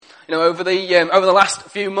Over the last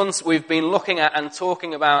few months, we've been looking at and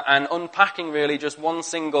talking about and unpacking really just one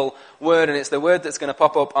single word, and it's the word that's going to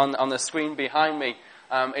pop up on the screen behind me.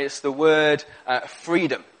 It's the word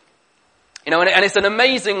freedom. And it's an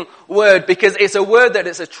amazing word because it's a word that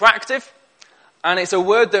is attractive, and it's a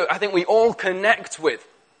word that I think we all connect with.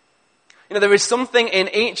 There is something in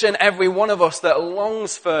each and every one of us that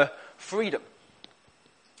longs for freedom.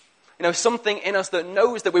 Something in us that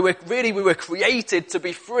knows that we were created to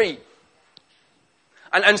be free.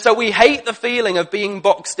 And so we hate the feeling of being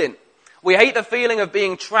boxed in. We hate the feeling of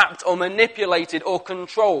being trapped or manipulated or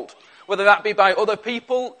controlled. Whether that be by other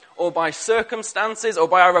people or by circumstances or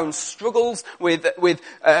by our own struggles with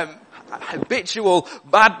habitual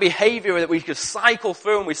bad behavior that we could cycle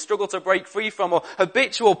through and we struggle to break free from, or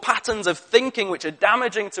habitual patterns of thinking which are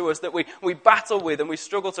damaging to us that we battle with and we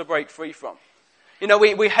struggle to break free from.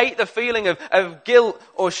 We hate the feeling of guilt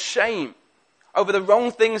or shame over the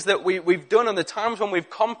wrong things that we've done and the times when we've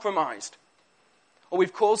compromised or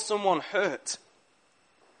we've caused someone hurt.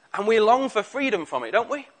 And we long for freedom from it, don't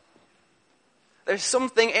we? There's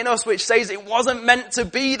something in us which says it wasn't meant to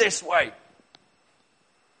be this way.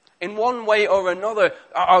 In one way or another,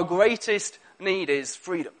 our greatest need is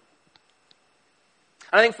freedom.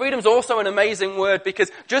 And I think freedom's also an amazing word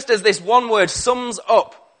because just as this one word sums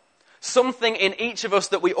up something in each of us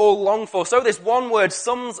that we all long for, so this one word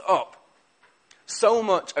sums up so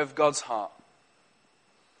much of God's heart.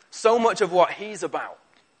 So much of what He's about.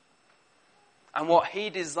 And what He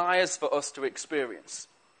desires for us to experience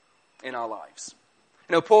in our lives.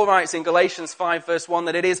 Paul writes in Galatians 5 verse 1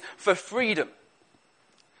 that it is for freedom.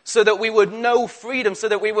 So that we would know freedom, so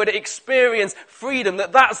that we would experience freedom,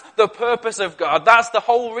 that's the purpose of God. That's the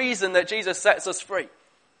whole reason that Jesus sets us free.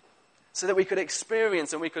 So that we could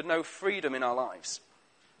experience and we could know freedom in our lives.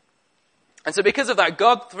 And so because of that,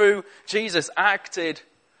 God through Jesus acted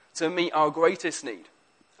to meet our greatest need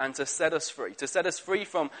and to set us free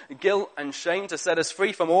from guilt and shame, to set us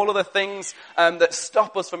free from all of the things that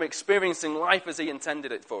stop us from experiencing life as He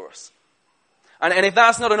intended it for us. And if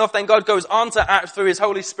that's not enough, then God goes on to act through His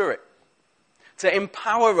Holy Spirit to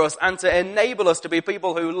empower us and to enable us to be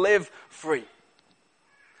people who live free.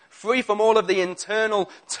 Free from all of the internal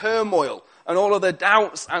turmoil and all of the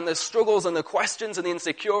doubts and the struggles and the questions and the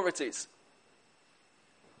insecurities.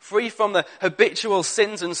 Free from the habitual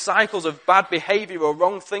sins and cycles of bad behavior or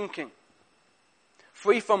wrong thinking.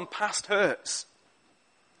 Free from past hurts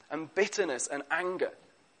and bitterness and anger.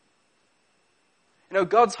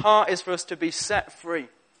 God's heart is for us to be set free.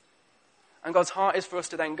 And God's heart is for us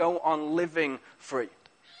to then go on living free.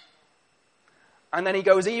 And then He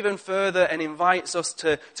goes even further and invites us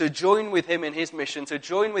to join with Him in His mission, to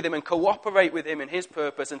join with Him and cooperate with Him in His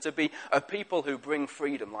purpose, and to be a people who bring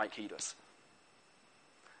freedom like He does.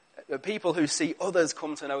 A people who see others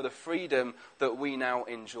come to know the freedom that we now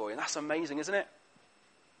enjoy. And that's amazing, isn't it?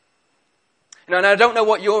 And I don't know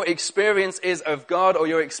what your experience is of God or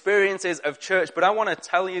your experience is of church, but I want to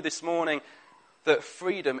tell you this morning that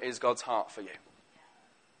freedom is God's heart for you.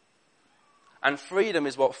 And freedom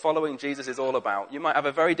is what following Jesus is all about. You might have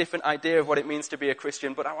a very different idea of what it means to be a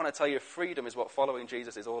Christian, but I want to tell you freedom is what following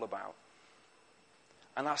Jesus is all about.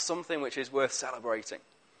 And that's something which is worth celebrating.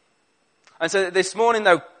 And so this morning,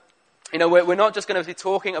 though, we're not just going to be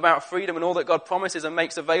talking about freedom and all that God promises and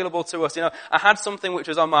makes available to us. I had something which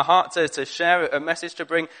was on my heart to share, a message to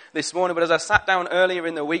bring this morning, but as I sat down earlier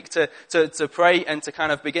in the week to pray and to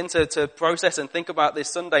kind of begin to process and think about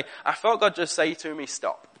this Sunday, I felt God just say to me,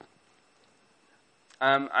 stop.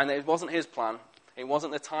 And it wasn't His plan. It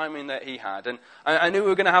wasn't the timing that He had. And I knew we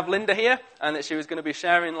were going to have Linda here and that she was going to be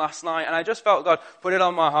sharing last night. And I just felt God put it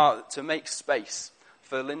on my heart to make space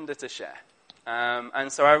for Linda to share.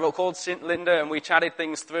 And so I called Linda and we chatted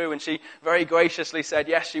things through, and she very graciously said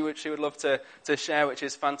yes, she would love to share, which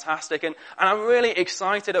is fantastic. And I'm really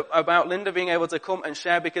excited about Linda being able to come and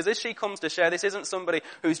share, because as she comes to share, this isn't somebody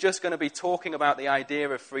who's just going to be talking about the idea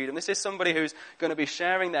of freedom. This is somebody who's going to be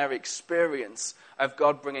sharing their experience of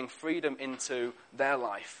God bringing freedom into their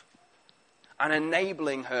life and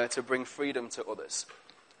enabling her to bring freedom to others.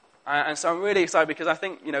 And so I'm really excited because I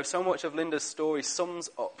think, so much of Linda's story sums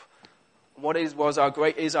up what is our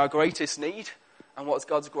greatest need and what's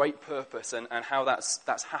God's great purpose, and how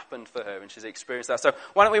that's happened for her and she's experienced that. So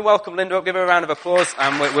why don't we welcome Linda up, give her a round of applause,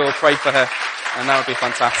 and we'll pray for her, and that would be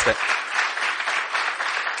fantastic.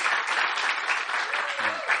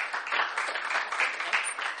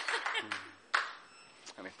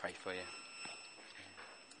 Let me pray for you.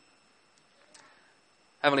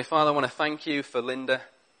 Heavenly Father, I want to thank you for Linda.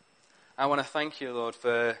 I want to thank you, Lord,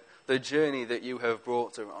 for the journey that you have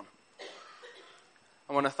brought her on.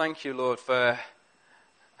 I want to thank you, Lord, for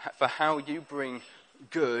for how you bring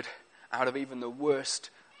good out of even the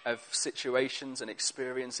worst of situations and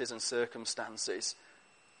experiences and circumstances.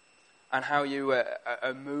 And how you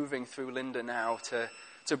are moving through Linda now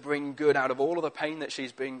to bring good out of all of the pain that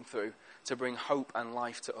she's been through, to bring hope and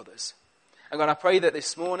life to others. And God, I pray that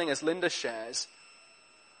this morning as Linda shares,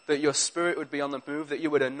 that your Spirit would be on the move, that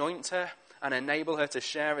you would anoint her and enable her to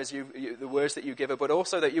share as the words that you give her, but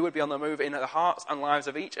also that you would be on the move in the hearts and lives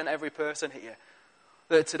of each and every person here.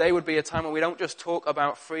 That today would be a time when we don't just talk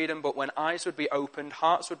about freedom, but when eyes would be opened,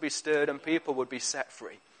 hearts would be stirred, and people would be set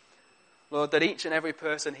free. Lord, that each and every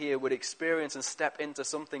person here would experience and step into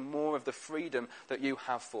something more of the freedom that you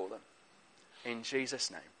have for them. In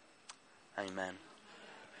Jesus' name, amen.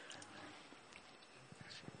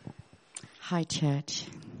 Hi, church.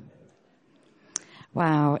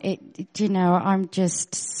 Wow, I'm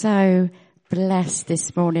just so blessed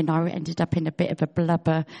this morning. I ended up in a bit of a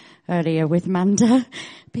blubber earlier with Manda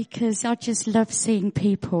because I just love seeing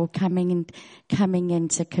people coming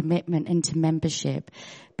into commitment, into membership,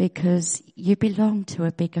 because you belong to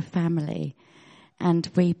a bigger family and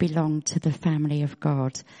we belong to the family of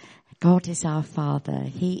God. God is our Father.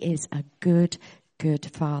 He is a good, good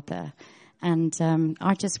Father. And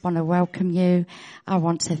I just want to welcome you. I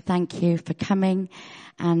want to thank you for coming.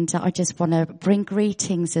 And I just want to bring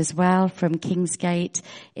greetings as well from Kingsgate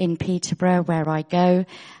in Peterborough, where I go.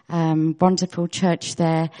 Wonderful church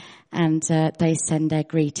there. And they send their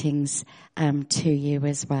greetings to you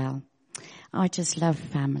as well. I just love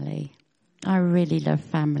family. I really love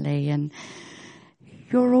family. And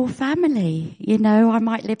you're all family. I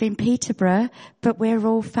might live in Peterborough, but we're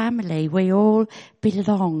all family. We all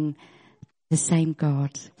belong the same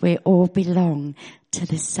God. We all belong to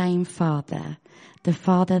the same Father, the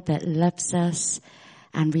Father that loves us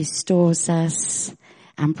and restores us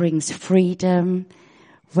and brings freedom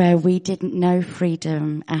where we didn't know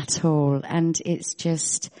freedom at all. And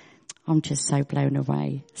I'm just so blown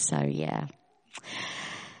away. So yeah.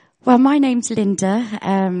 Well, my name's Linda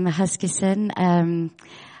Huskisson.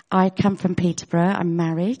 I come from Peterborough. I'm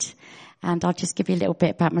married. And I'll just give you a little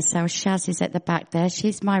bit about myself. Shaz is at the back there.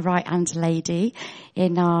 She's my right-hand lady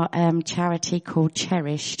in our charity called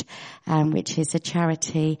Cherished, which is a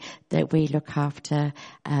charity that we look after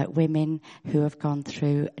women who have gone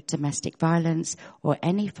through domestic violence or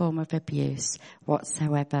any form of abuse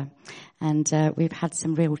whatsoever. And we've had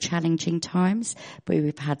some real challenging times, but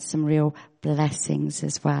we've had some real blessings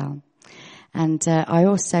as well. And I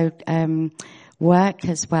also work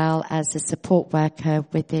as well as a support worker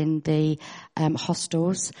within the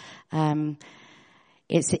hostels.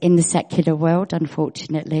 It's in the secular world,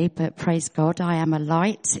 unfortunately, but praise God, I am a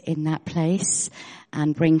light in that place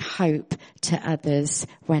and bring hope to others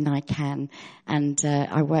when I can. And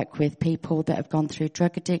I work with people that have gone through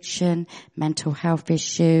drug addiction, mental health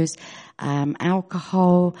issues,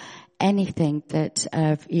 alcohol, anything that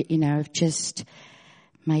have just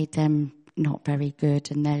made them not very good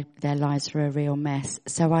and their lives were a real mess.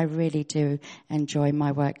 So I really do enjoy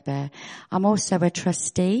my work there. I'm also a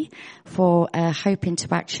trustee for Hope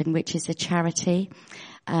into Action, which is a charity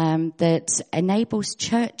that enables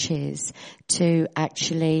churches to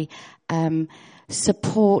actually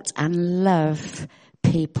support and love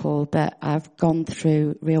people that have gone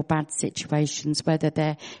through real bad situations, whether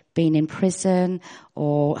they're been in prison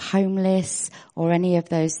or homeless or any of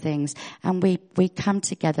those things. And we come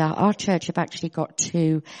together. Our church have actually got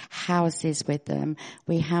 2 houses with them.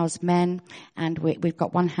 We house men, and we've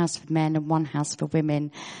got one house for men and one house for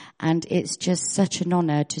women. And it's just such an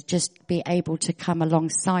honour to just be able to come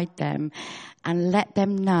alongside them and let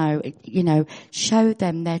them know, show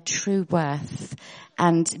them their true worth,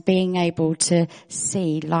 and being able to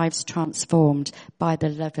see lives transformed by the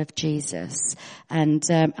love of Jesus. And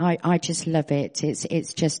I just love it.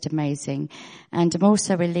 It's just amazing. And I'm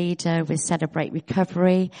also a leader with Celebrate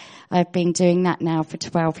Recovery. I've been doing that now for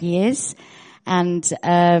 12 years. And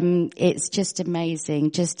it's just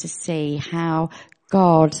amazing just to see how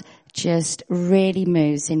God just really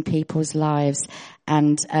moves in people's lives,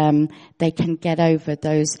 and they can get over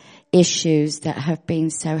those issues that have been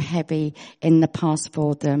so heavy in the past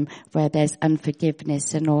for them, where there's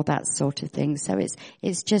unforgiveness and all that sort of thing. So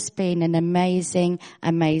it's just been an amazing,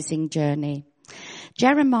 amazing journey.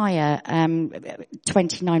 Jeremiah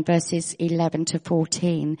 29 verses 11 to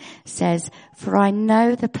 14 says, "For I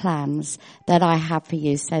know the plans that I have for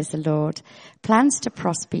you, says the Lord, plans to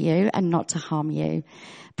prosper you and not to harm you,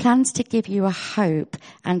 plans to give you a hope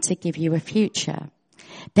and to give you a future.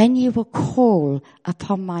 Then you will call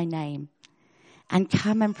upon my name and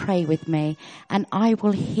come and pray with me, and I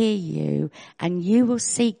will hear you, and you will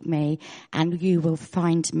seek me, and you will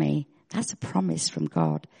find me. That's a promise from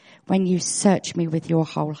God. When you search me with your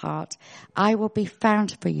whole heart, I will be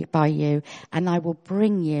found for you, by you, and I will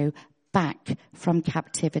bring you back from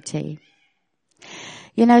captivity.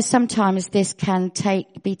 You know, sometimes this can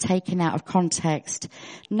be taken out of context.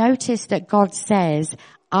 Notice that God says,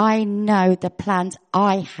 I know the plans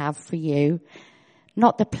I have for you,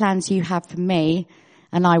 not the plans you have for me,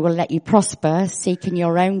 and I will let you prosper, seeking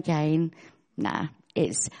your own gain. Nah,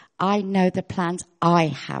 it's, I know the plans I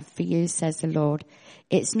have for you, says the Lord.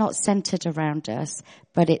 It's not centered around us,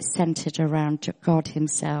 but it's centered around God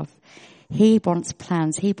himself. He wants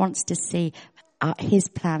plans. He wants to see his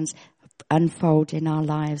plans unfold in our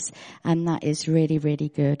lives, and that is really, really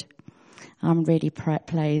good. I'm really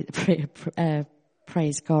praise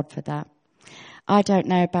God for that. I don't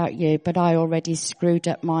know about you, but I already screwed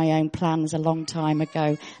up my own plans a long time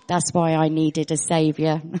ago. That's why I needed a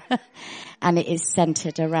saviour. And it is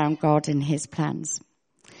centred around God and his plans.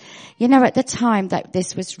 You know, at the time that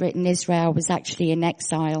this was written, Israel was actually in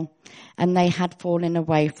exile, and they had fallen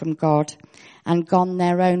away from God and gone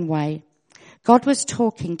their own way. God was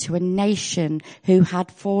talking to a nation who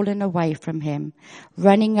had fallen away from him,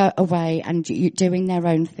 running away and doing their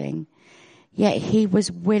own thing. Yet he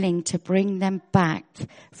was willing to bring them back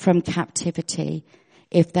from captivity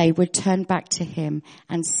if they would turn back to him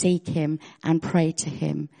and seek him and pray to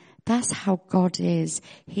him. That's how God is.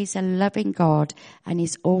 He's a loving God, and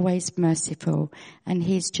he's always merciful, and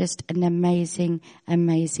he's just an amazing,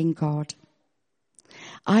 amazing God.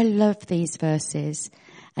 I love these verses.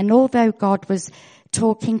 And although God was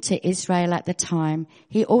talking to Israel at the time,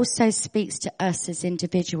 he also speaks to us as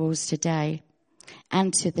individuals today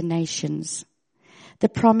and to the nations. The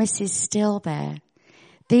promise is still there.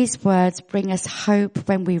 These words bring us hope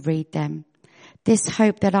when we read them. This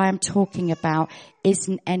hope that I am talking about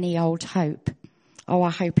isn't any old hope. Oh, I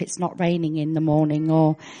hope it's not raining in the morning,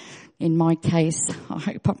 or in my case, I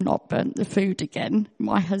hope I've not burnt the food again.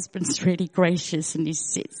 My husband's really gracious, and he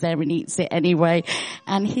sits there and eats it anyway.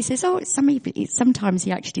 And he says, sometimes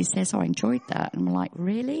he actually says, I enjoyed that. And I'm like,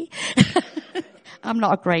 really? I'm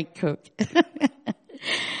not a great cook.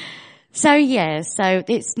 So it's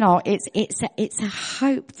a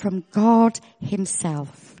hope from God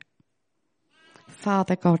himself.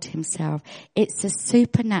 Father God himself. It's a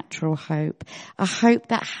supernatural hope, a hope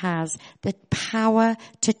that has the power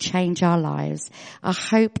to change our lives, a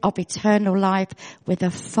hope of eternal life with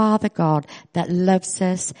a Father God that loves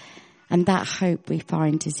us, and that hope we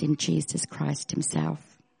find is in Jesus Christ himself.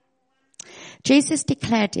 Jesus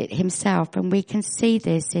declared it himself, and we can see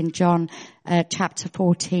this in John chapter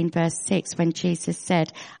 14 verse 6 when Jesus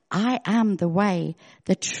said, I am the way,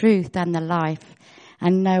 the truth and the life,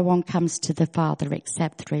 and no one comes to the Father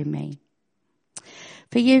except through me.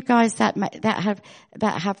 For you guys that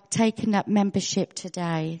have taken up membership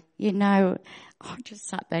today, you know, I just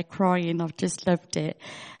sat there crying. I've just loved it,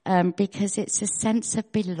 because it's a sense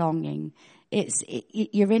of belonging.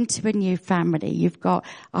 You're into a new family. You've got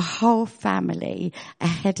a whole family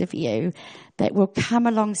ahead of you that will come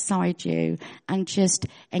alongside you and just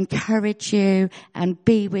encourage you and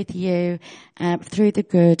be with you through the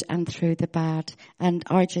good and through the bad. And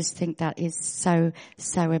I just think that is so,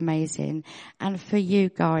 so amazing. And for you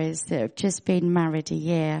guys that have just been married a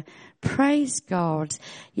year, praise God.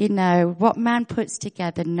 You know, what man puts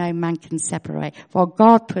together, no man can separate. What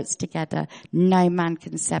God puts together, no man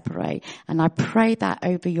can separate. And I pray that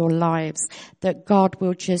over your lives, that God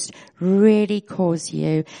will just really cause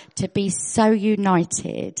you to be so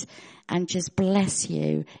united and just bless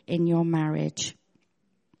you in your marriage.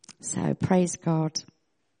 So praise God.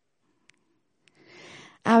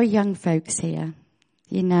 Our young folks here,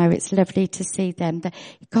 you know, it's lovely to see them.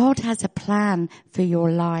 God has a plan for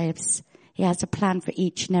your lives. He has a plan for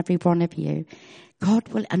each and every one of you. God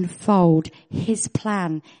will unfold his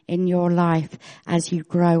plan in your life as you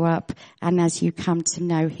grow up and as you come to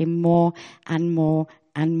know him more and more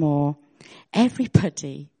and more.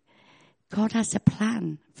 Everybody, God has a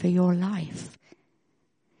plan for your life.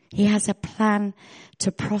 He has a plan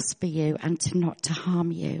to prosper you and not to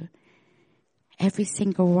harm you. Every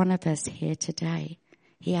single one of us here today,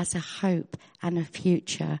 he has a hope and a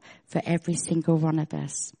future for every single one of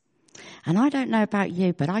us. And I don't know about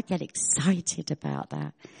you, but I get excited about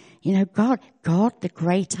that. You know, God, the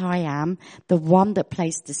great I am, the one that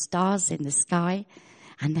placed the stars in the sky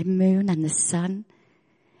and the moon and the sun,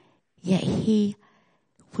 yet he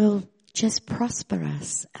will just prosper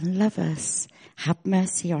us and love us, have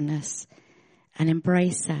mercy on us and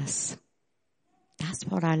embrace us. That's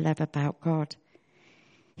what I love about God.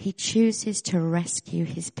 He chooses to rescue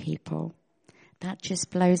his people. That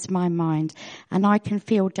just blows my mind. And I can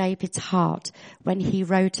feel David's heart when he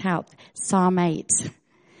wrote out Psalm 8,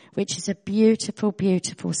 which is a beautiful,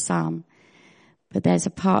 beautiful psalm. But there's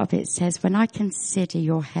a part of it that says, when I consider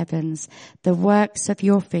your heavens, the works of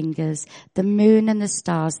your fingers, the moon and the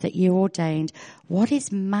stars that you ordained, what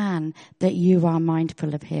is man that you are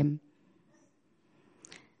mindful of him?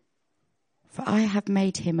 For I have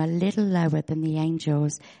made him a little lower than the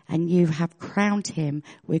angels, and you have crowned him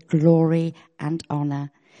with glory and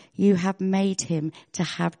honor. You have made him to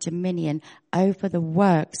have dominion over the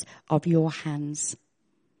works of your hands.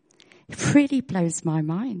 It really blows my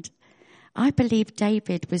mind. I believe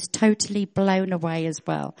David was totally blown away as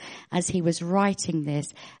well as he was writing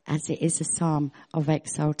this, as it is a psalm of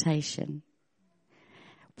exaltation.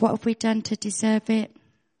 What have we done to deserve it?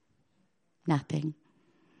 Nothing.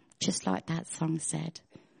 Just like that song said,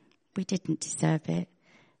 we didn't deserve it,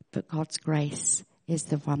 but God's grace is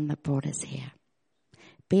the one that brought us here.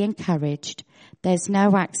 Be encouraged. There's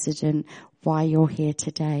no accident why you're here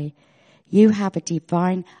today. You have a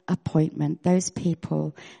divine appointment. Those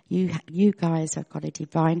people, you guys have got a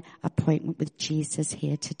divine appointment with Jesus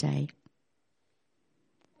here today.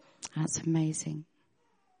 That's amazing.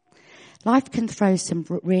 Life can throw some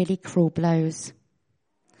really cruel blows.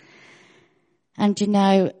 And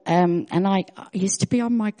and I used to be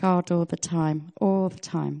on my guard all the time.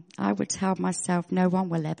 I would tell myself, no one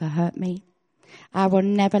will ever hurt me. I will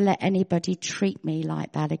never let anybody treat me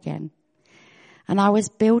like that again. And I was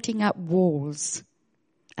building up walls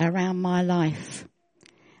around my life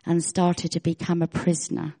and started to become a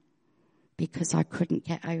prisoner because I couldn't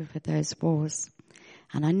get over those walls.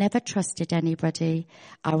 And I never trusted anybody.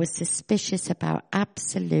 I was suspicious about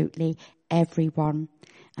absolutely everyone.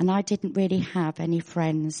 And I didn't really have any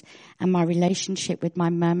friends. And my relationship with my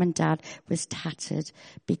mum and dad was tattered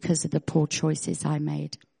because of the poor choices I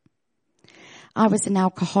made. I was an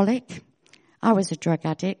alcoholic. I was a drug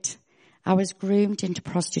addict. I was groomed into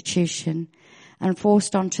prostitution and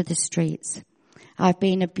forced onto the streets. I've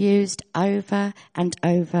been abused over and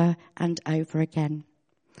over and over again.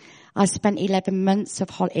 I spent 11 months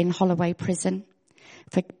in Holloway prison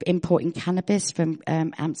for importing cannabis from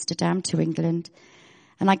Amsterdam to England.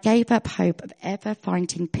 And I gave up hope of ever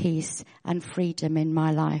finding peace and freedom in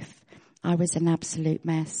my life. I was an absolute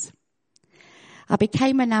mess. I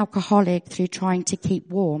became an alcoholic through trying to keep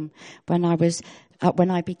warm when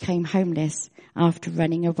I became homeless after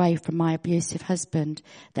running away from my abusive husband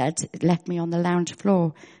that had left me on the lounge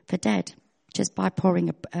floor for dead just by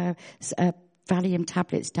pouring Valium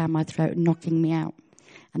tablets down my throat and knocking me out.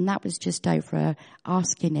 And that was just over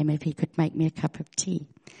asking him if he could make me a cup of tea.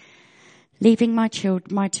 Leaving my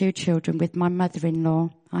two children with my mother-in-law,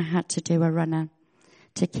 I had to do a runner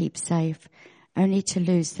to keep safe, only to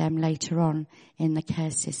lose them later on in the care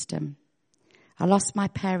system. I lost my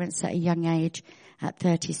parents at a young age. At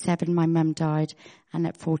 37, my mum died, and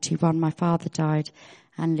at 41, my father died,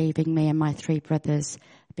 and leaving me and my 3 brothers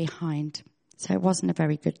behind. So it wasn't a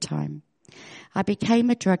very good time. I became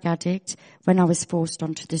a drug addict when I was forced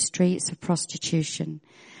onto the streets of prostitution.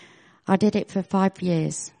 I did it for 5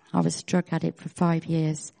 years. I was a drug addict for 5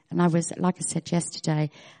 years. And I was, like I said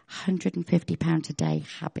yesterday, £150 a day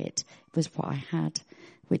habit was what I had,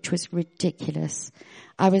 which was ridiculous.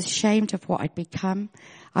 I was ashamed of what I'd become.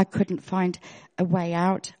 I couldn't find a way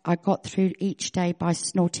out. I got through each day by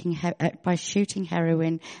shooting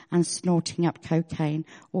heroin and snorting up cocaine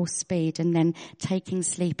or speed and then taking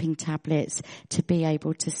sleeping tablets to be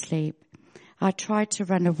able to sleep. I tried to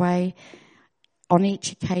run away. On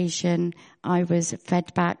each occasion, I was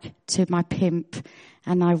fed back to my pimp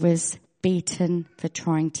and I was beaten for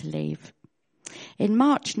trying to leave. In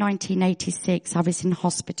March 1986, I was in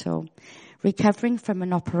hospital, recovering from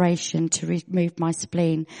an operation to remove my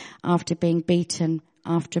spleen after being beaten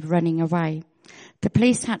after running away. The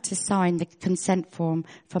police had to sign the consent form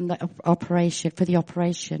from the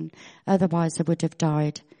operation, otherwise I would have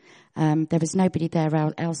died. There was nobody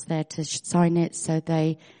else there to sign it, so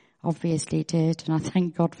they obviously did, and I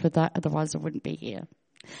thank God for that, otherwise I wouldn't be here.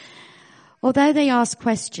 Although they asked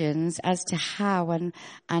questions as to how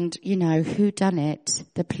and who done it,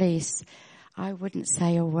 the police, I wouldn't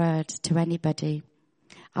say a word to anybody.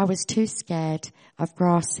 I was too scared of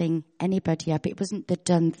grasping anybody up. It wasn't the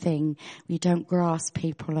done thing. We don't grasp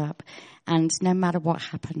people up, and no matter what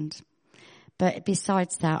happened. But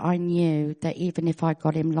besides that, I knew that even if I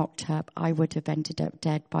got him locked up, I would have ended up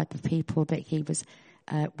dead by the people that he was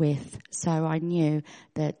with. So I knew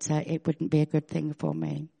that it wouldn't be a good thing for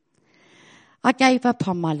me. I gave up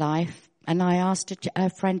on my life, and I asked a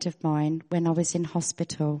friend of mine when I was in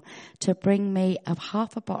hospital to bring me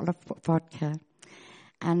half a bottle of vodka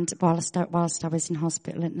and whilst I was in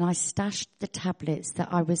hospital, and I stashed the tablets that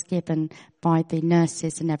I was given by the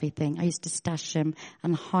nurses and everything. I used to stash them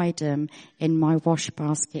and hide them in my wash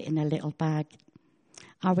basket in a little bag.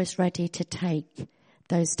 I was ready to take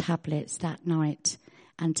those tablets that night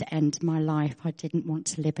and to end my life. I didn't want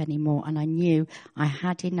to live anymore, and I knew I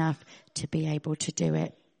had enough to be able to do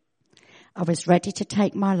it. I was ready to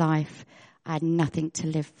take my life. I had nothing to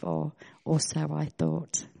live for, or so I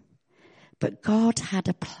thought. But God had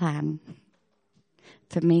a plan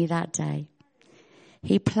for me that day.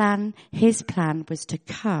 His plan was to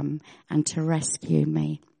come and to rescue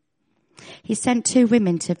me. He sent 2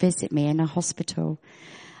 women to visit me in a hospital,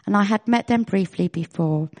 and I had met them briefly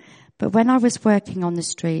before. But when I was working on the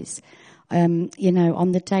streets, on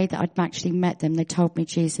the day that I'd actually met them, they told me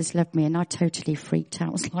Jesus loved me, and I totally freaked out.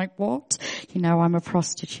 I was like, what? I'm a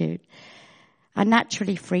prostitute. I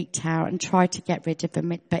naturally freaked out and tried to get rid of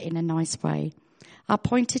them, but in a nice way. I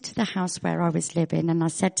pointed to the house where I was living, and I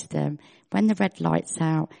said to them, when the red light's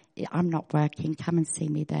out, I'm not working, come and see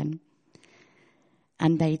me then.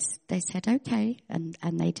 And they said, okay, and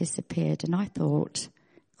they disappeared. And I thought,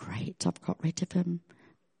 great, I've got rid of them.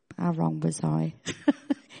 How wrong was I?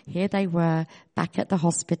 Here they were, back at the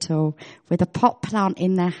hospital, with a pot plant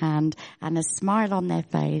in their hand and a smile on their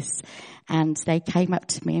face. And they came up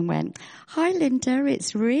to me and went, hi, Linda,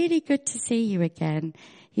 it's really good to see you again.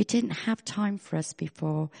 You didn't have time for us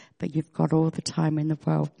before, but you've got all the time in the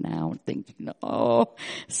world now. Thinking,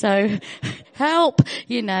 so help.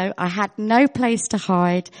 I had no place to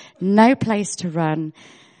hide, no place to run.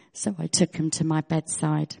 So I took them to my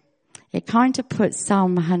bedside. It kind of puts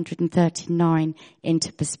Psalm 139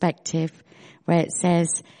 into perspective, where it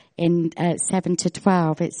says in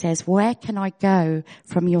 7-12, it says, where can I go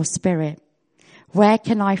from your spirit? Where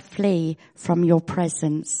can I flee from your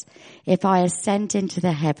presence? If I ascend into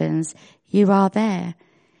the heavens, you are there.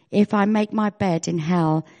 If I make my bed in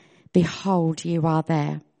hell, behold, you are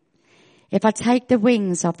there. If I take the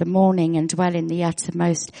wings of the morning and dwell in the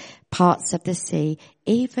uttermost parts of the sea,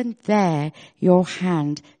 even there your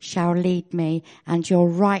hand shall lead me, and your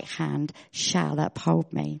right hand shall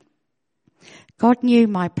uphold me. God knew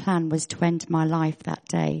my plan was to end my life that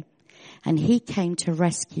day, and he came to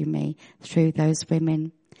rescue me through those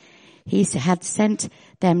women. He had sent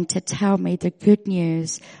them to tell me the good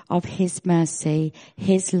news of his mercy,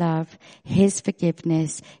 his love, his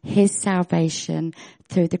forgiveness, his salvation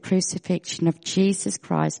through the crucifixion of Jesus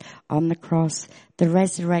Christ on the cross, the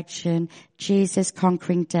resurrection, Jesus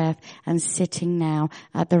conquering death and sitting now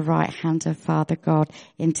at the right hand of Father God,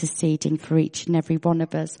 interceding for each and every one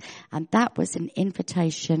of us. And that was an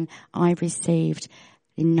invitation I received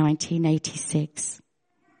in 1986.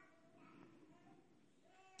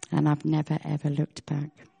 And I've never, ever looked back.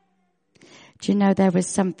 Do you know, there was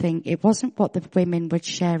something, it wasn't what the women were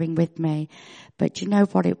sharing with me, but do you know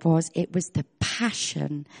what it was? It was the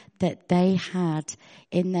passion that they had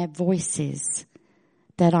in their voices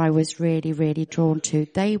that I was really, really drawn to.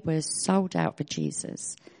 They were sold out for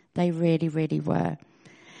Jesus. They really, really were.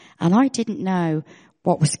 And I didn't know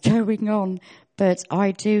what was going on, but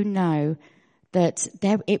I do know that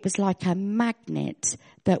it was like a magnet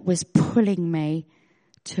that was pulling me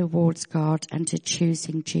towards God and to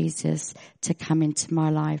choosing Jesus to come into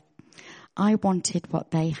my life. I wanted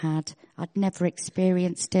what they had. I'd never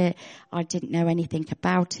experienced it. I didn't know anything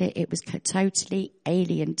about it. It was totally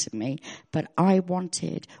alien to me. But I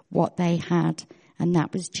wanted what they had, and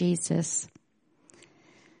that was Jesus.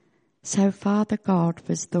 So Father God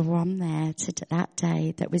was the one there that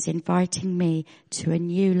day that was inviting me to a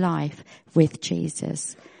new life with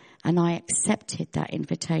Jesus. And I accepted that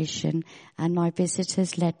invitation, and my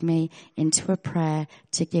visitors led me into a prayer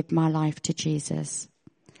to give my life to Jesus.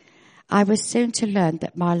 I was soon to learn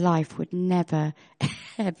that my life would never,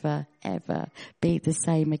 ever, ever be the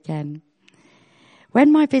same again.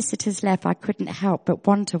 When my visitors left, I couldn't help but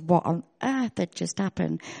wonder what on earth had just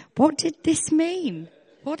happened. What did this mean?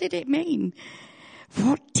 What did it mean?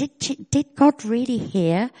 Did God really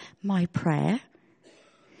hear my prayer?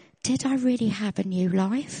 Did I really have a new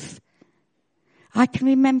life? I can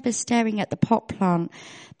remember staring at the pot plant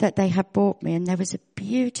that they had bought me, and there was a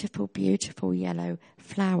beautiful, beautiful yellow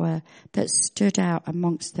flower that stood out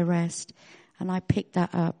amongst the rest. And I picked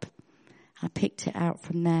that up. I picked it out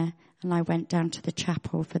from there, and I went down to the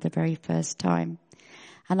chapel for the very first time.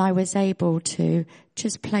 And I was able to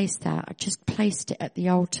just place that. I just placed it at the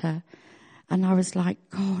altar. And I was like,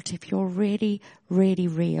 God, if you're really, really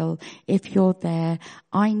real, if you're there,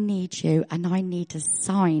 I need you, and I need a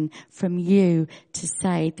sign from you to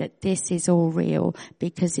say that this is all real,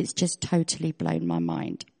 because it's just totally blown my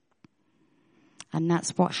mind. And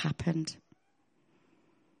that's what happened.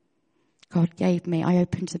 God gave me. I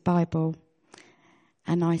opened the Bible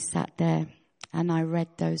and I sat there and I read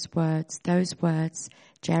those words,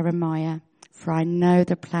 Jeremiah, for I know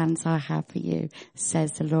the plans I have for you,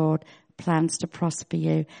 says the Lord, plans to prosper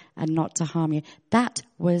you and not to harm you. That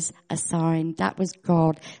was a sign. That was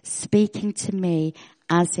God speaking to me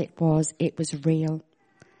as it was. It was real.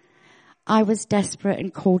 I was desperate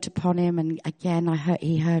and called upon him, and again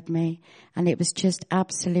he heard me, and it was just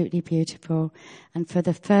absolutely beautiful. And for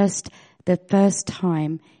the first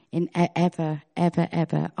time in ever,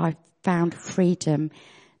 I found freedom,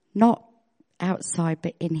 not outside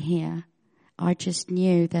but in here. I just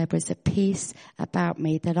knew there was a peace about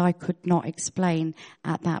me that I could not explain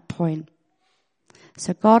at that point.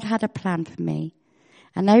 So God had a plan for me.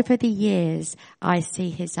 And over the years, I see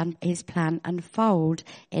his plan unfold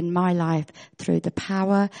in my life through the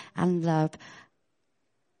power and love,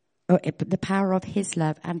 or the power of his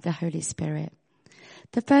love and the Holy Spirit.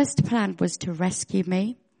 The first plan was to rescue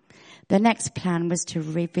me. The next plan was to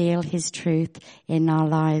reveal his truth in our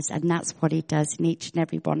lives, and that's what he does in each and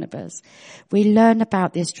every one of us. We learn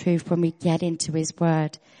about this truth when we get into his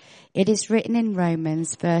word. It is written in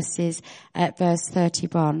Romans verse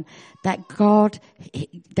 31 that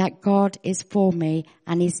God is for me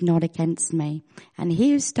and is not against me. And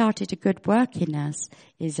he who started a good work in us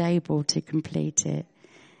is able to complete it.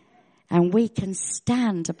 And we can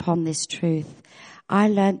stand upon this truth. I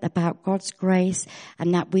learned about God's grace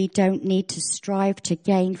and that we don't need to strive to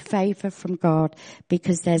gain favor from God,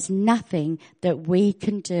 because there's nothing that we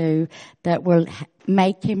can do that will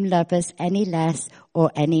make him love us any less or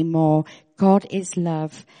any more. God is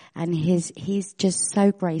love, and he's just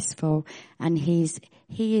so graceful, and he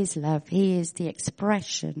is love. He is the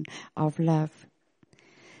expression of love.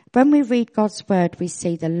 When we read God's word, we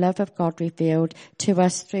see the love of God revealed to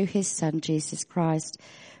us through his Son, Jesus Christ.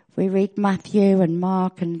 We read Matthew and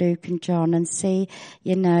Mark and Luke and John and see,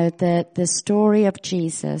 the story of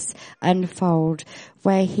Jesus unfold,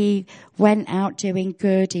 where he went out doing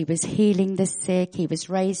good. He was healing the sick. He was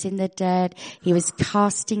raising the dead. He was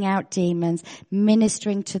casting out demons,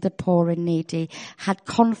 ministering to the poor and needy, had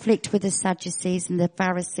conflict with the Sadducees and the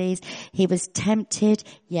Pharisees. He was tempted,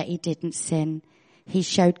 yet he didn't sin. He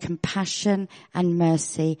showed compassion and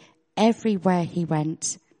mercy everywhere he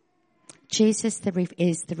went. Jesus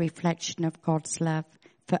is the reflection of God's love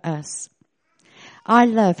for us. I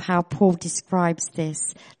love how Paul describes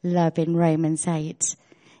this love in Romans 8.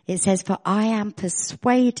 It says, for I am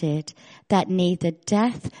persuaded that neither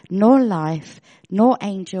death nor life, nor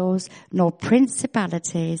angels, nor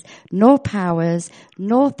principalities, nor powers,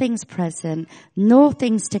 nor things present, nor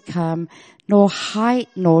things to come, nor height,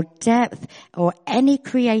 nor depth, or any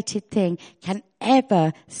created thing can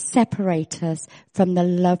ever separate us from the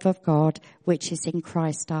love of God, which is in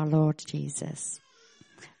Christ our Lord Jesus.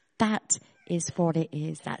 That is what it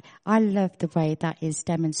is. That I love the way that is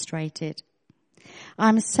demonstrated.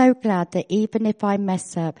 I'm so glad that even if I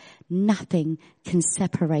mess up, nothing can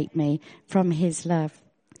separate me from his love.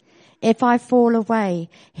 If I fall away,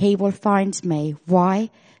 he will find me. Why?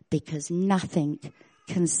 Because nothing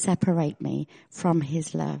can separate me from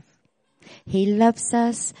his love. He loves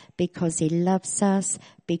us because he loves us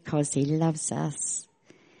because he loves us.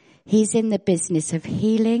 He's in the business of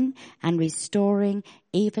healing and restoring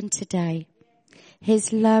even today.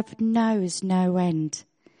 His love knows no end.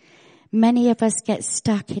 Many of us get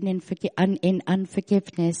stuck in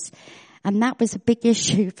unforgiveness, and that was a big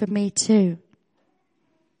issue for me too.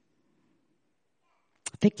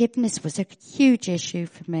 Forgiveness was a huge issue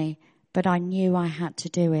for me, but I knew I had to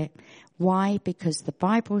do it. Why? Because the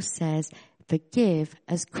Bible says, forgive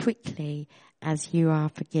as quickly as you are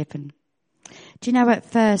forgiven. Do you know,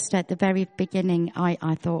 at first, at the very beginning,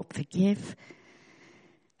 I thought, forgive?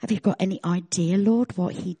 Have you got any idea, Lord,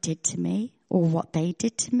 what he did to me or what they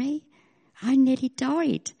did to me? I nearly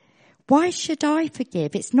died. Why should I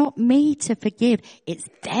forgive? It's not me to forgive. It's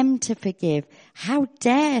them to forgive. How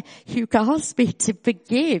dare you ask me to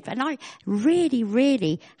forgive? And I really,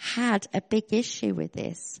 really had a big issue with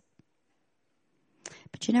this.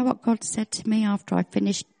 But you know what God said to me after I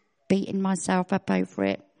finished beating myself up over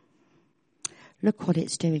it? Look what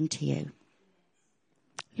it's doing to you.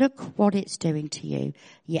 Look what it's doing to you.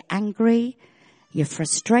 You're angry. You're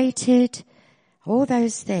frustrated. All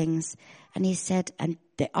those things. And he said, and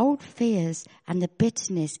the old fears and the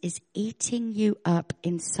bitterness is eating you up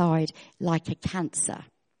inside like a cancer.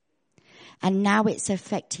 And now it's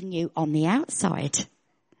affecting you on the outside.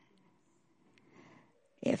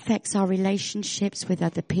 It affects our relationships with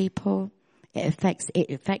other people. It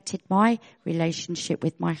affected my relationship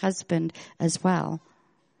with my husband as well,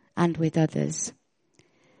 and with others.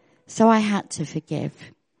 So I had to forgive.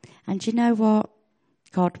 And you know what?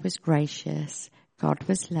 God was gracious, God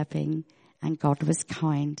was loving, and God was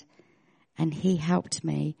kind. And he helped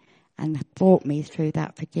me and brought me through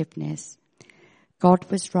that forgiveness. God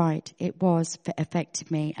was right. It was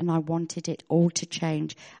affected me, and I wanted it all to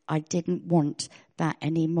change. I didn't want that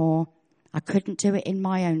anymore. I couldn't do it in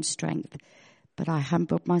my own strength, but I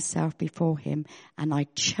humbled myself before him, and I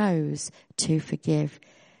chose to forgive,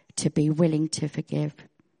 to be willing to forgive.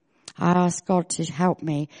 I asked God to help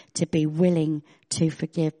me to be willing to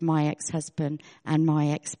forgive my ex-husband and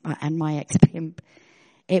my ex-pimp.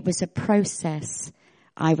 It was a process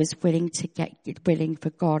I was willing for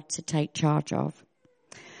God to take charge of.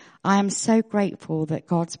 I am so grateful that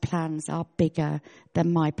God's plans are bigger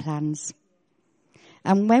than my plans.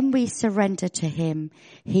 And when we surrender to him,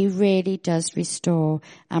 he really does restore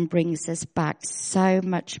and brings us back so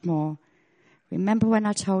much more. Remember when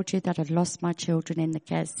I told you that I'd lost my children in the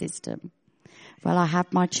care system? Well, I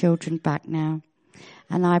have my children back now.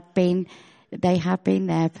 And they have been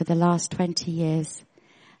there for the last 20 years.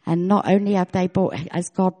 And not only has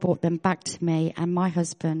God brought them back to me and my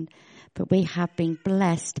husband, but we have been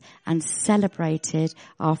blessed and celebrated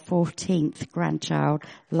our 14th grandchild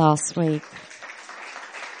last week.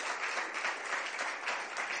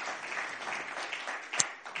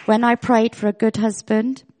 When I prayed for a good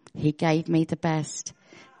husband, he gave me the best.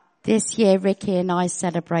 This year, Ricky and I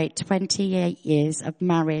celebrate 28 years of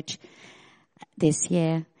marriage this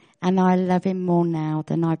year. And I love him more now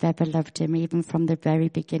than I've ever loved him, even from the very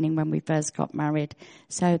beginning when we first got married.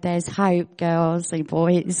 So there's hope, girls and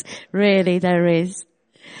boys. Really, there is.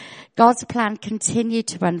 God's plan continued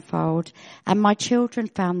to unfold, and my children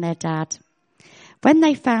found their dad. When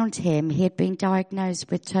they found him, he had been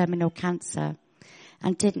diagnosed with terminal cancer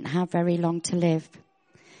and didn't have very long to live.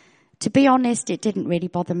 To be honest, it didn't really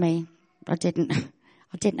bother me. I didn't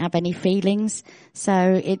have any feelings, so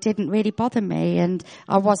it didn't really bother me, and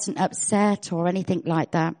I wasn't upset or anything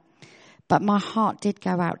like that. But my heart did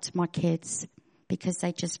go out to my kids because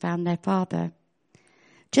they just found their father.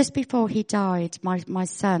 Just before he died, my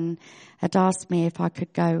son had asked me if I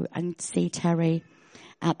could go and see Terry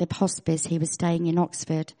at the hospice. He was staying in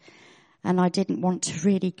Oxford, and I didn't want to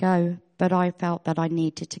really go, but I felt that I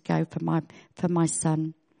needed to go for my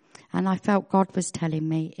son. And I felt God was telling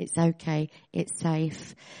me, it's okay, it's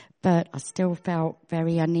safe. But I still felt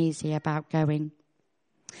very uneasy about going.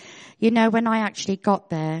 You know, when I actually got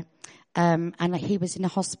there, and he was in a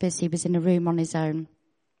hospice, he was in a room on his own.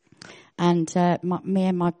 And me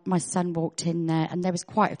and my son walked in there, and there was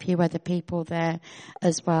quite a few other people there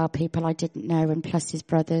as well, people I didn't know, and plus his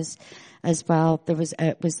brothers as well. There was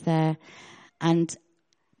there. And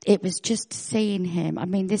it was just seeing him. I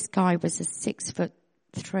mean, this guy was a 6'3"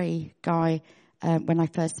 guy when I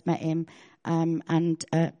first met him, and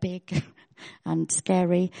big and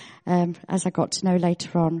scary, as I got to know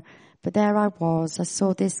later on. But there I was. I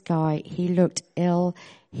saw this guy. He looked ill.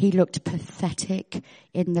 He looked pathetic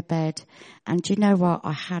in the bed. And do you know what?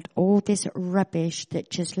 I had all this rubbish that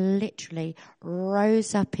just literally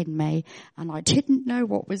rose up in me, and I didn't know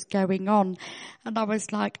what was going on. And I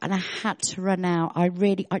was like, and I had to run out. I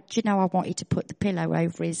wanted to put the pillow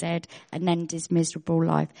over his head and end his miserable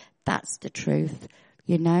life. That's the truth.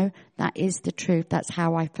 You know, that is the truth. That's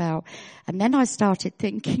how I felt. And then I started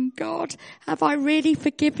thinking, God, have I really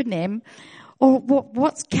forgiven him? Or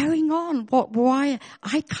what's going on? Why?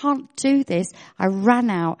 I can't do this. I ran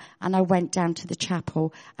out and I went down to the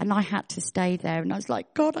chapel, and I had to stay there. And I was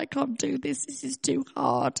like, God, I can't do this. This is too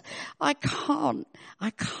hard. I can't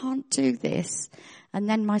do this. And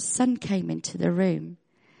then my son came into the room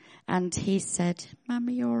and he said,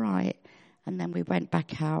 Mummy, you all right? And then we went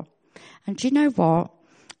back out. And do you know what?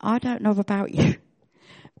 I don't know about you,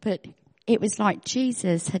 but it was like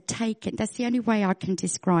Jesus had taken, that's the only way I can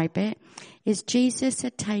describe it, is Jesus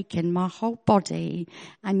had taken my whole body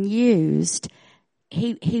and used,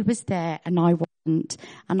 he was there and I wasn't.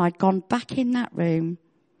 And I'd gone back in that room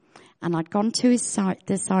and I'd gone to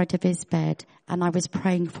the side of his bed, and I was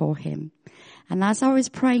praying for him. And as I was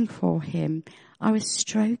praying for him, I was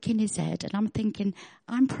stroking his head, and I'm thinking,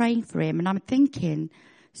 I'm praying for him, and I'm thinking,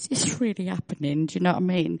 is this really happening? Do you know what I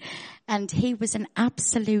mean? And he was an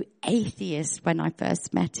absolute atheist when I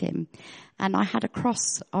first met him. And I had a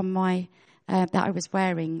cross on my, that I was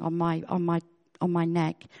wearing on my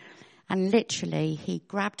neck. And literally he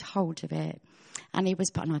grabbed hold of it, and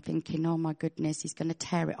and I'm thinking, oh my goodness, he's going to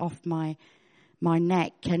tear it off my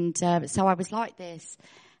neck. And, so I was like this,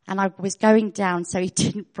 and I was going down so he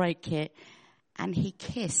didn't break it. And he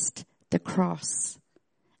kissed the cross,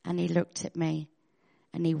 and he looked at me.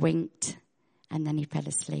 And he winked, and then he fell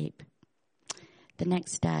asleep. The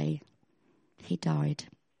next day, he died.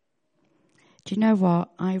 Do you know what?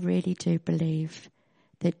 I really do believe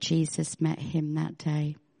that Jesus met him that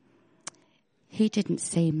day. He didn't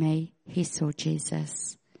see me. He saw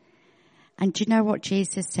Jesus. And do you know what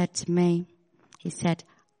Jesus said to me? He said,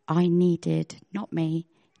 I needed, not me,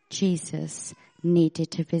 Jesus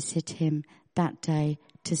needed to visit him that day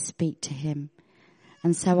to speak to him.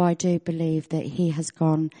 And so I do believe that he has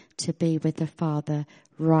gone to be with the Father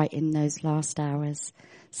right in those last hours.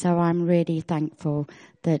 So I'm really thankful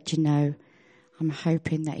that, I'm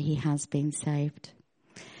hoping that he has been saved.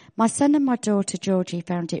 My son and my daughter Georgie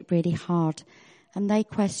found it really hard, and they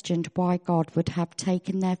questioned why God would have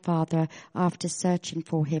taken their father after searching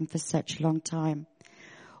for him for such a long time.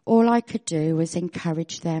 All I could do was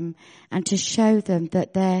encourage them and to show them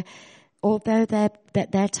that although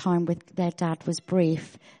their time with their dad was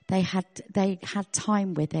brief, they had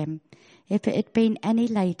time with him. If it had been any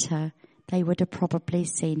later, they would have probably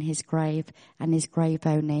seen his grave and his grave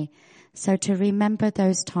only. So to remember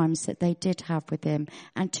those times that they did have with him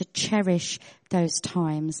and to cherish those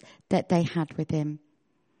times that they had with him.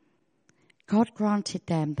 God granted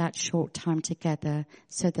them that short time together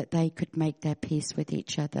so that they could make their peace with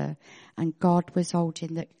each other. And God was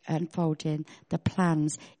unfolding the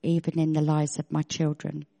plans even in the lives of my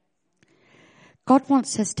children. God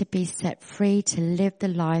wants us to be set free to live the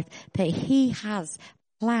life that he has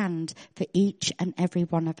planned for each and every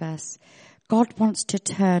one of us. God wants to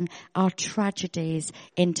turn our tragedies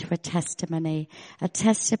into a testimony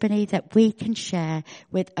that we can share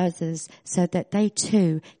with others so that they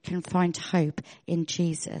too can find hope in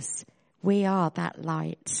Jesus. We are that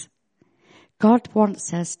light. God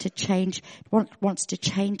wants us to wants to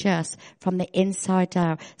change us from the inside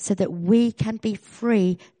out so that we can be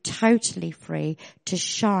free, totally free to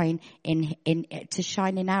shine in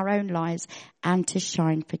our own lives and to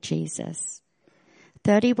shine for Jesus.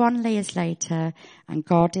 31 years later, and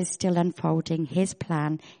God is still unfolding his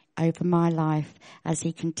plan over my life as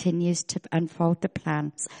he continues to unfold the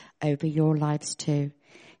plans over your lives too.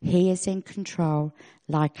 He is in control.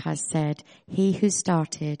 Like I said, he who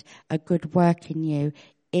started a good work in you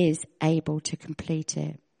is able to complete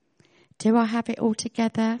it. Do I have it all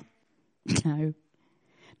together? No,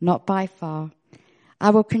 not by far. I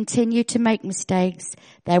will continue to make mistakes.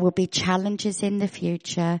 There will be challenges in the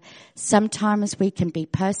future. Sometimes we can be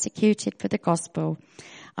persecuted for the gospel.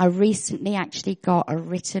 I recently actually got a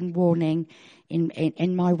written warning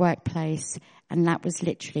in my workplace, and that was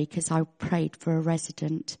literally because I prayed for a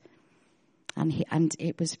resident, and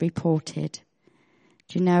it was reported.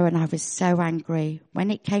 Do you know, and I was so angry. When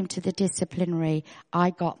it came to the disciplinary, I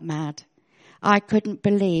got mad. I couldn't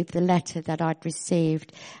believe the letter that I'd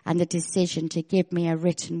received and the decision to give me a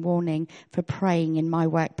written warning for praying in my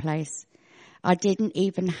workplace. I didn't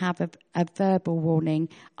even have a verbal warning.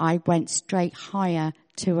 I went straight higher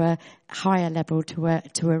to a higher level to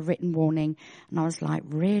a written warning. And I was like,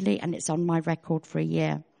 really? And it's on my record for a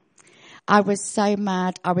year. I was so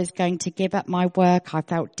mad. I was going to give up my work. I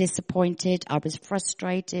felt disappointed. I was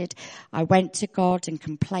frustrated. I went to God and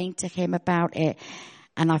complained to him about it.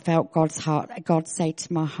 And I felt God say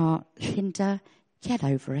to my heart, Linda, get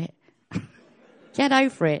over it. Get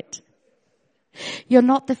over it. You're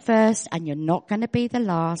not the first and you're not going to be the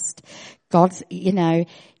last.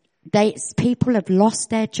 People have lost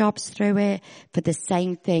their jobs through it for the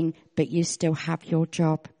same thing, but you still have your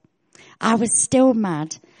job. I was still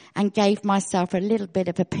mad and gave myself a little bit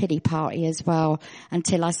of a pity party as well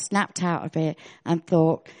until I snapped out of it and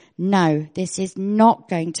thought, no, this is not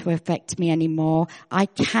going to affect me anymore. I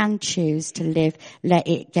can choose to let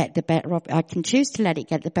it get the better of, I can choose to let it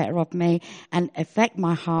get the better of me and affect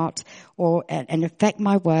my heart and affect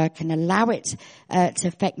my work and allow it to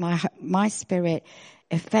affect my spirit,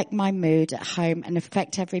 affect my mood at home and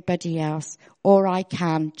affect everybody else. Or I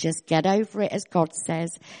can just get over it, as God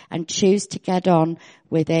says, and choose to get on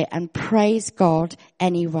with it and praise God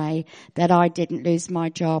anyway that I didn't lose my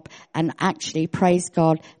job, and actually praise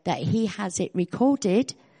God that he has it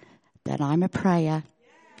recorded that I'm a prayer.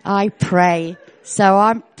 I pray. So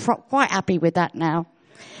I'm quite happy with that now.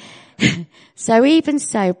 So even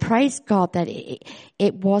so, praise God that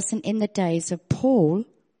it wasn't in the days of Paul,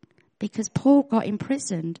 because Paul got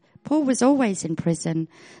imprisoned. Paul was always in prison.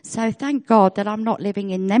 So thank God that I'm not living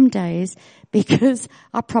in them days, because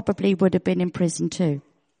I probably would have been in prison too.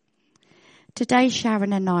 Today,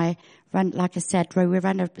 Sharon and I run, like I said, we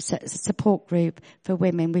run a support group for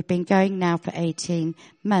women. We've been going now for 18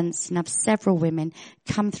 months and have several women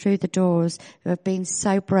come through the doors who have been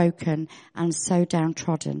so broken and so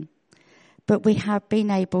downtrodden. But we have been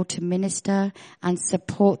able to minister and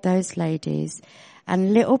support those ladies.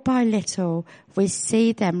 And little by little, we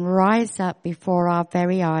see them rise up before our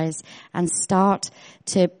very eyes and start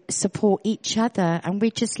to support each other. And we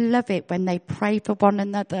just love it when they pray for one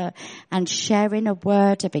another and sharing a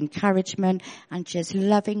word of encouragement and just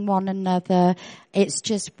loving one another. It's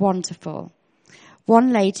just wonderful.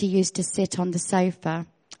 One lady used to sit on the sofa,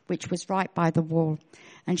 which was right by the wall,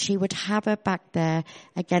 and she would have her back there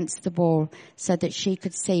against the wall so that she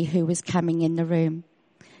could see who was coming in the room.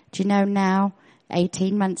 Do you know now,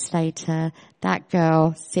 18 months later, that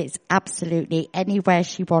girl sits absolutely anywhere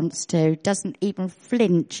she wants to, doesn't even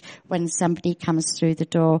flinch when somebody comes through the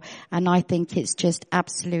door, and I think it's just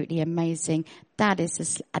absolutely amazing. That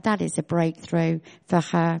is a breakthrough for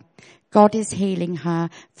her. God is healing her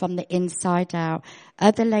from the inside out.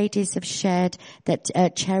 Other ladies have shared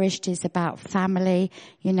that Cherished is about family.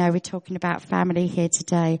 You know, we're talking about family here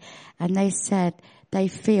today. And they said they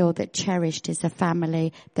feel that Cherished is a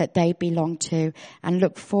family that they belong to and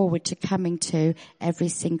look forward to coming to every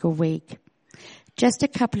single week. Just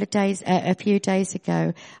a few days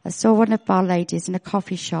ago, I saw one of our ladies in a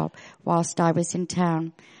coffee shop whilst I was in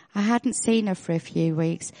town. I hadn't seen her for a few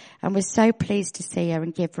weeks and was so pleased to see her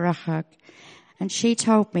and give her a hug. And she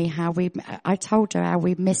told me I told her how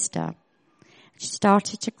we missed her. She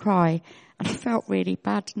started to cry and I felt really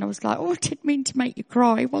bad and I was like, oh, I didn't mean to make you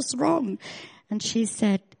cry. What's wrong? And she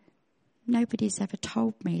said, nobody's ever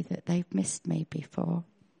told me that they've missed me before.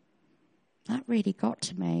 That really got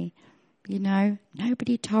to me. You know,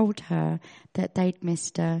 nobody told her that they'd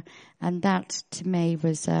missed her. And that to me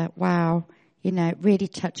was, wow. You know, it really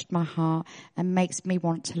touched my heart and makes me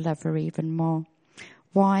want to love her even more.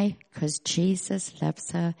 Why? Because Jesus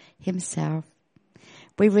loves her himself.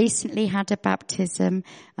 We recently had a baptism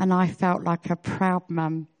and I felt like a proud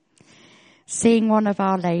mum. Seeing one of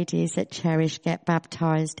our ladies at Cherish get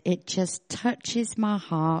baptized, it just touches my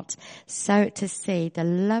heart so to see the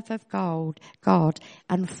love of God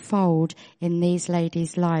unfold in these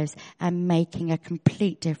ladies' lives and making a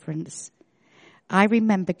complete difference. I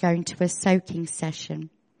remember going to a soaking session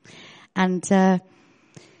and we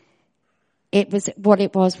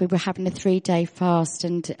were having a 3-day fast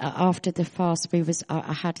and after the fast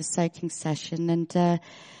I had a soaking session and and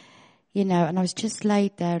I was just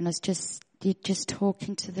laid there and I was just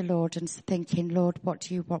talking to the Lord and thinking, Lord, what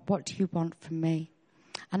do you want from me?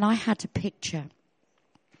 And I had a picture.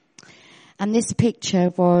 And this picture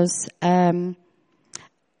was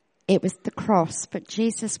it was the cross, but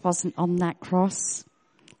Jesus wasn't on that cross.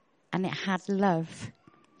 And it had love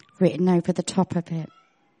written over the top of it.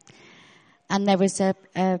 And there was a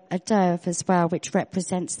dove as well, which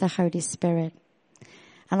represents the Holy Spirit.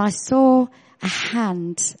 And I saw a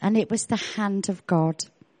hand, and it was the hand of God.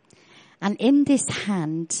 And in this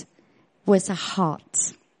hand was a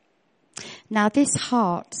heart. Now this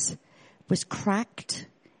heart was cracked.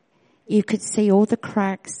 You could see all the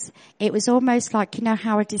cracks. It was almost like, you know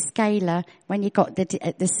how a descaler, when you got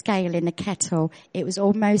the scale in a kettle, it was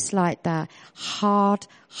almost like that. Hard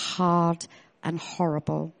and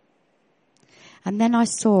horrible. And then I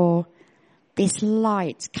saw this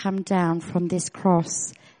light come down from this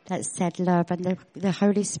cross that said love and the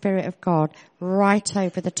Holy Spirit of God right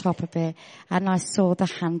over the top of it. And I saw the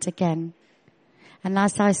hand again. And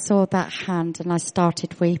as I saw that hand and I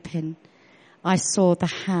started weeping, I saw the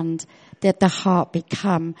hand, that the heart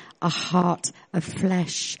become a heart of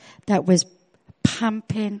flesh that was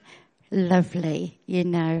pumping lovely, you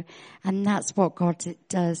know. And that's what God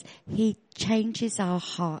does. He changes our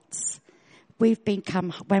hearts. When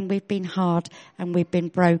we've been hard and we've been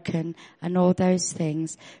broken and all those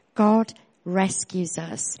things, God rescues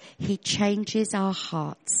us. He changes our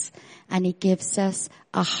hearts and he gives us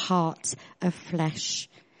a heart of flesh.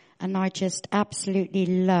 And I just absolutely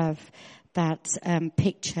love that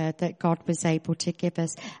picture that God was able to give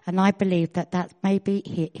us. And I believe that may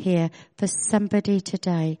be here for somebody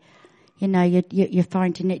today. You know, you're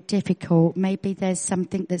finding it difficult. Maybe there's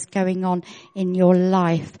something that's going on in your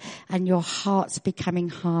life and your heart's becoming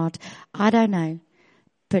hard. I don't know.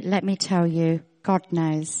 But let me tell you, God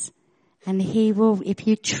knows. And he will, if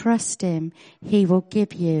you trust him, he will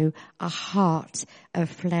give you a heart of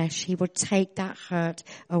flesh. He will take that hurt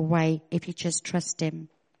away if you just trust him.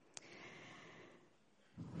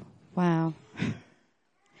 Wow.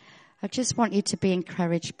 I just want you to be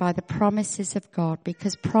encouraged by the promises of God,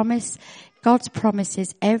 because God's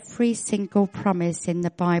promises, every single promise in the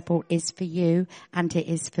Bible is for you and it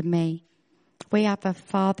is for me. We have a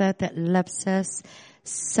Father that loves us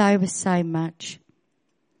so much.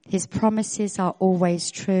 His promises are always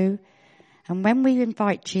true. And when we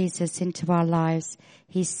invite Jesus into our lives,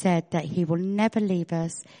 he said that he will never leave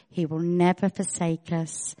us. He will never forsake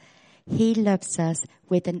us. He loves us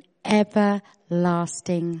with an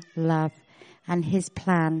everlasting love. And his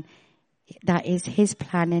plan, that is his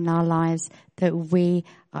plan in our lives, that we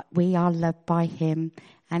are loved by him,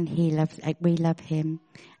 and we love him,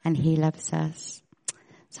 and he loves us.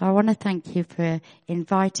 So I want to thank you for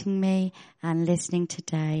inviting me and listening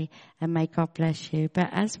today, and may God bless you.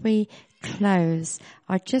 But as we close,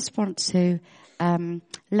 I just want to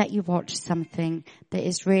let you watch something that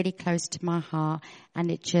is really close to my heart, and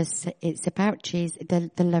it's about Jesus, the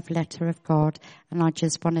love letter of God, and I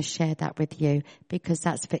just want to share that with you, because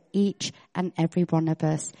that's for each and every one of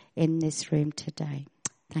us in this room today.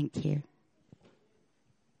 Thank you.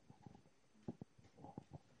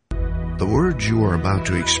 The words you are about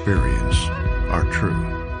to experience are true.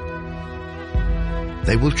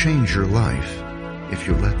 They will change your life if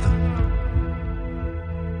you let them.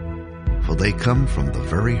 For they come from the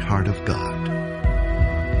very heart of God.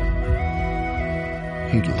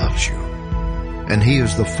 He loves you, and he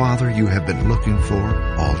is the Father you have been looking for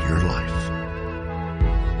all your life.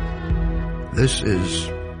 This is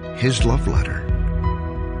his love letter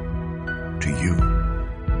to you.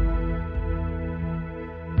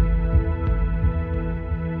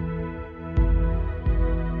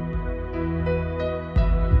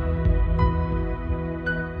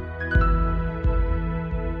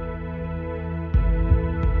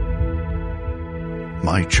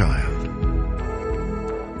 My child,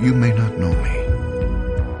 you may not know me,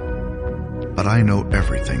 but I know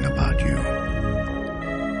everything about you.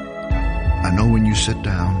 I know when you sit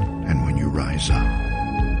down and when you rise up.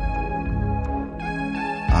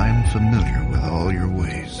 I am familiar with all your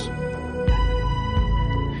ways.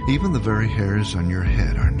 Even the very hairs on your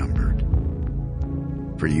head are numbered,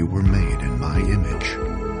 for you were made in my image.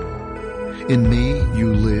 In me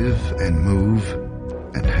you live and move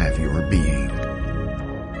and have your being.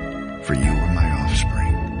 For you are my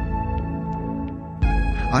offspring.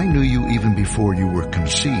 I knew you even before you were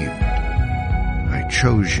conceived. I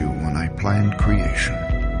chose you when I planned creation.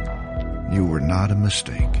 You were not a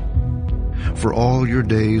mistake. For all your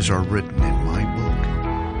days are written in my book.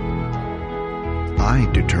 I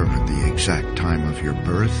determined the exact time of your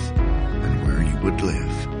birth and where you would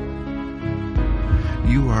live.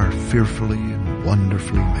 You are fearfully and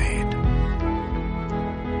wonderfully made.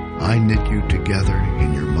 I knit you together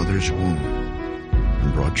in your mother's womb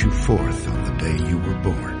and brought you forth on the day you were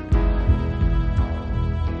born.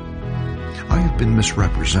 I have been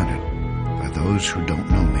misrepresented by those who don't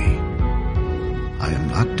know me. I am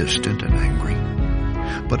not distant and angry,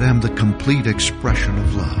 but am the complete expression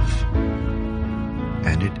of love.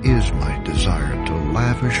 And it is my desire to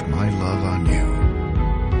lavish my love on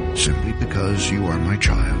you, simply because you are my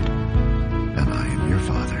child and I am your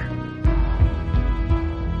father.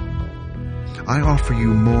 I offer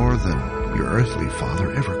you more than your earthly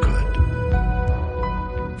father ever could,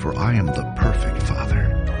 for I am the perfect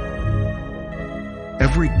Father.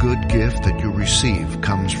 Every good gift that you receive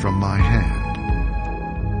comes from my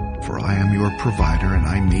hand, for I am your provider and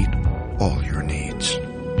I meet all your needs.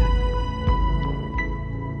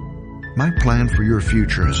 My plan for your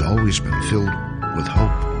future has always been filled with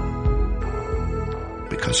hope,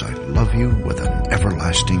 because I love you with an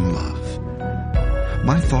everlasting love.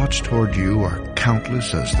 My thoughts toward you are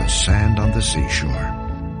countless as the sand on the seashore,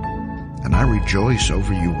 and I rejoice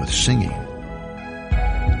over you with singing.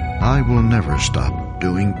 I will never stop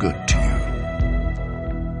doing good to you,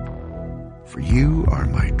 for you are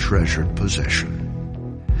my treasured possession.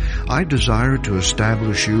 I desire to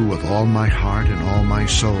establish you with all my heart and all my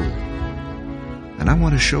soul, and I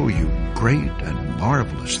want to show you great and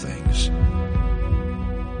marvelous things.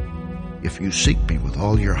 If you seek me with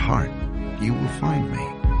all your heart, you will find me.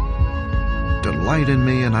 Delight in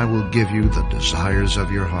me, and I will give you the desires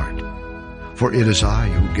of your heart. For it is I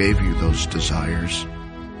who gave you those desires.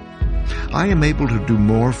 I am able to do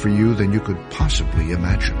more for you than you could possibly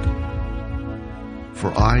imagine.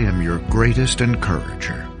 For I am your greatest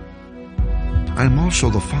encourager. I am also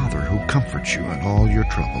the Father who comforts you in all your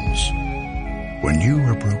troubles. When you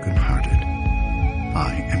are brokenhearted,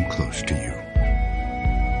 I am close to you.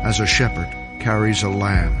 As a shepherd carries a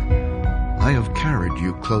lamb, I have carried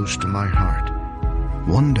you close to my heart.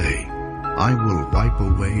 One day, I will wipe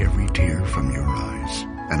away every tear from your eyes,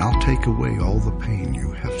 and I'll take away all the pain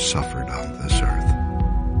you have suffered on this earth.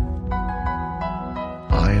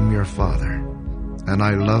 I am your Father, and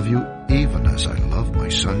I love you even as I love my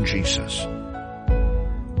Son Jesus.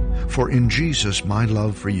 For in Jesus my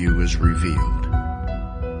love for you is revealed.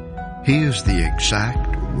 He is the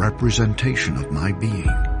exact representation of my being.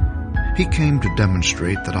 He came to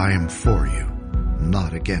demonstrate that I am for you,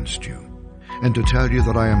 not against you, and to tell you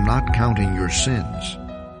that I am not counting your sins,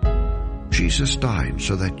 Jesus died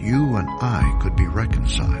so that you and I could be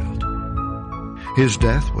reconciled. His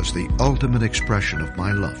death was the ultimate expression of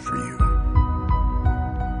my love for you.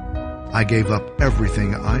 I gave up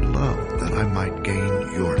everything I loved that I might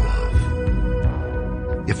gain your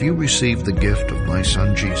love. If you receive the gift of my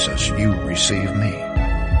Son Jesus, you receive me.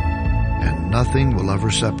 And nothing will ever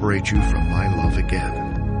separate you from my love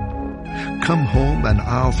again. Come home and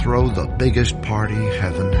I'll throw the biggest party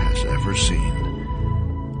heaven has ever seen.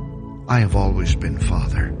 I have always been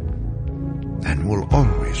Father, and will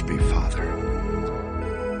always be Father.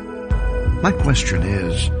 My question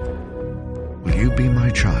is, will you be my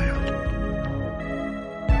child?